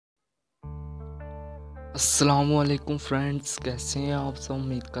अस्सलामुअलैकुम फ्रेंड्स, कैसे हैं आप सब।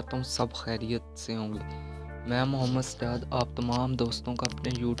 उम्मीद करता हूँ सब खैरियत से होंगे। मैं मोहम्मद सजाद आप तमाम दोस्तों का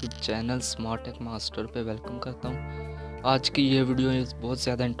अपने YouTube channel smart take master पे वेलकम करता हूँ। आज की ये वीडियो बहुत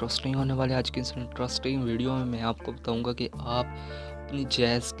ज़्यादा इंटरेस्टिंग होने वाली है। आज की इस इंटरेस्टिंग वीडियो में मैं आपको बताऊँगा कि आप अपनी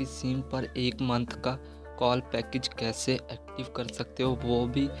जैज़ की सिम पर 1 मंथ का कॉल पैकेज कैसे एक्टिव कर सकते हो, वो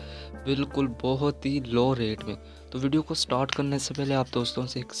भी बिल्कुल बहुत ही लो रेट में। तो वीडियो को स्टार्ट करने से पहले आप दोस्तों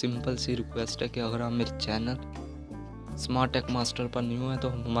से एक सिंपल सी रिक्वेस्ट है कि अगर आप मेरे चैनल स्मार्ट टेक मास्टर पर न्यू है तो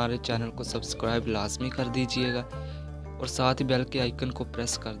हमारे चैनल को सब्सक्राइब लाजमी कर दीजिएगा और साथ ही बेल के आइकन को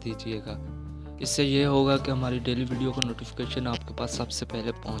प्रेस कर दीजिएगा। इससे ये होगा कि हमारी डेली वीडियो का नोटिफिकेशन आपके पास सबसे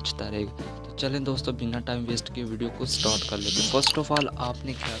पहले पहुंचता रहेगा। तो चलें दोस्तों, बिना टाइम वेस्ट किए वीडियो को स्टार्ट कर लेते हैं। फर्स्ट ऑफ ऑल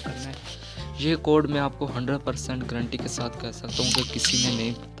आपने क्या करना है, ये कोड मैं आपको 100% गारंटी के साथ कह सकता हूँ कि किसी ने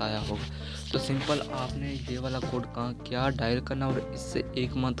नहीं बताया होगा। तो सिंपल आपने ये वाला कोड कहाँ क्या डायल करना और इससे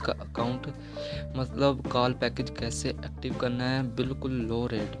 1 मंथ का अकाउंट मतलब कॉल पैकेज कैसे एक्टिव करना है बिल्कुल लो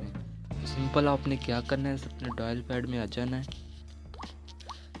रेट में। तो सिंपल आपने क्या करना है, अपने डायल पैड में आ जाना है।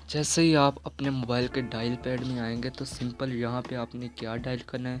 जैसे ही आप अपने मोबाइल के डायल पैड में आएंगे तो सिंपल यहाँ पे आपने क्या डायल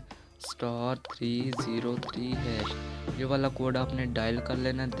करना है, *303#। ये वाला कोड आपने डायल कर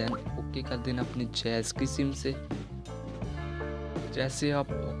लेना है, देन ओके कर देना अपनी जैज़ की सिम से। जैसे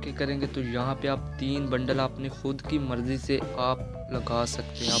आप ओके करेंगे तो यहाँ पे आप 3 बंडल अपनी खुद की मर्ज़ी से आप लगा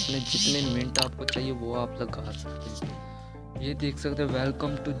सकते हैं। आपने जितने मिनट आपको चाहिए वो आप लगा सकते हैं। ये देख सकते हैं,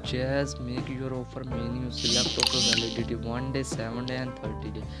 welcome to jazz, make your offer menu, select offer validity 1 day, 7 day and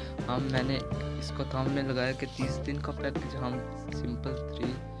 30 day. मैंने इसको हमने लगाया कि 30 दिन का पैकेज हम सिंपल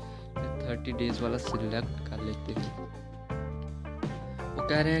 30 डेज़ वाला सिलेक्ट कर लेते हैं। वो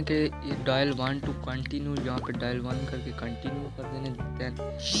कह रहे हैं कि ये डायल 1 टू कंटिन्यू, यहाँ पे डायल 1 करके कंटिन्यू कर देने, देन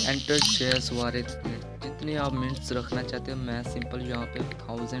एंटर जैज़ वाले जितने आप मिनट्स रखना चाहते हो। मैं सिंपल यहाँ पे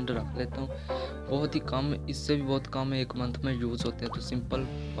 1000 रख लेता हूँ, बहुत ही कम, इससे भी बहुत कम 1 मंथ में यूज़ होते हैं। तो सिंपल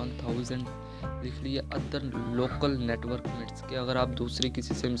 1000 लिख लिए। अदर लोकल नेटवर्क मिनट्स के अगर आप दूसरी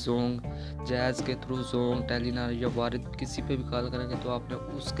किसी से जोंग जैज़ के थ्रू जोंग टेलीनार या वारिद किसी पे भी कॉल करेंगे तो आपने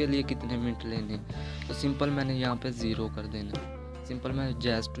उसके लिए कितने मिनट लेने। तो सिंपल मैंने यहाँ पे 0 कर देना। सिंपल मैं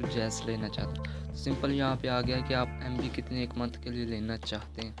जैज़ टू जैज़ लेना चाहता हूँ। तो सिंपल यहाँ पे आ गया कि आप MB कितने 1 मंथ के लिए लेना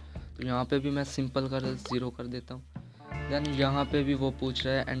चाहते हैं। तो यहाँ पे भी मैं सिंपल कर 0 कर देता हूँ। देन यहाँ पे भी वो पूछ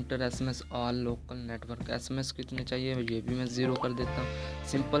रहा है enter SMS all local network, SMS कितने चाहिए, ये भी मैं 0 कर देता हूँ।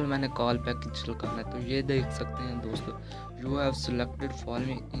 सिंपल मैंने कॉल पैकेज करना है। तो ये देख सकते हैं दोस्तों, you have selected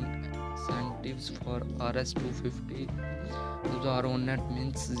following incentives for RS250 our own net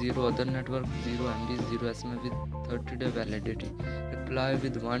means 0 other network, 0 MB, 0 SMS with 30 day validity, reply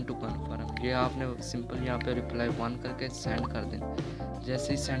with 1 to confirm। ये आपने सिंपल यहाँ पे रिप्लाई 1 करके सेंड कर देना।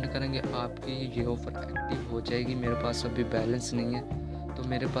 जैसे ही सेंड करेंगे आपकी ये ऑफ़र एक्टिव हो जाएगी। मेरे पास अभी बैलेंस नहीं है तो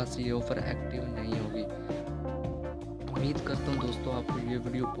मेरे पास ये ऑफ़र एक्टिव नहीं होगी। उम्मीद करता हूँ दोस्तों आपको ये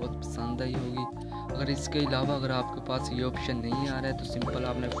वीडियो बहुत पसंद आई होगी। अगर इसके अलावा अगर आपके पास ये ऑप्शन नहीं आ रहा है तो सिंपल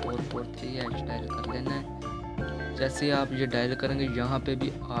आपने 443 डायल कर लेना है। जैसे आप ये डायल करेंगे यहाँ पे भी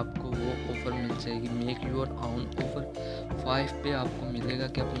आपको वो ऑफ़र मिल जाएगी, मेक योर ओन ऑफ़र 5 पे आपको मिलेगा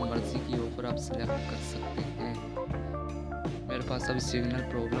कि अपनी मर्ज़ी की ऑफ़र आप सिलेक्ट कर सकते हैं। मेरे पास अभी सिग्नल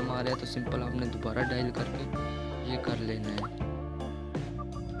प्रॉब्लम आ रहा है तो सिंपल आपने दोबारा डायल करके ये कर लेना है।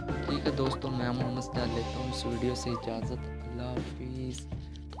 ठीक है दोस्तों, मैं मोहम्मद सजाद लेता हूँ इस वीडियो से इजाज़त। अल्लाह हाफिज़।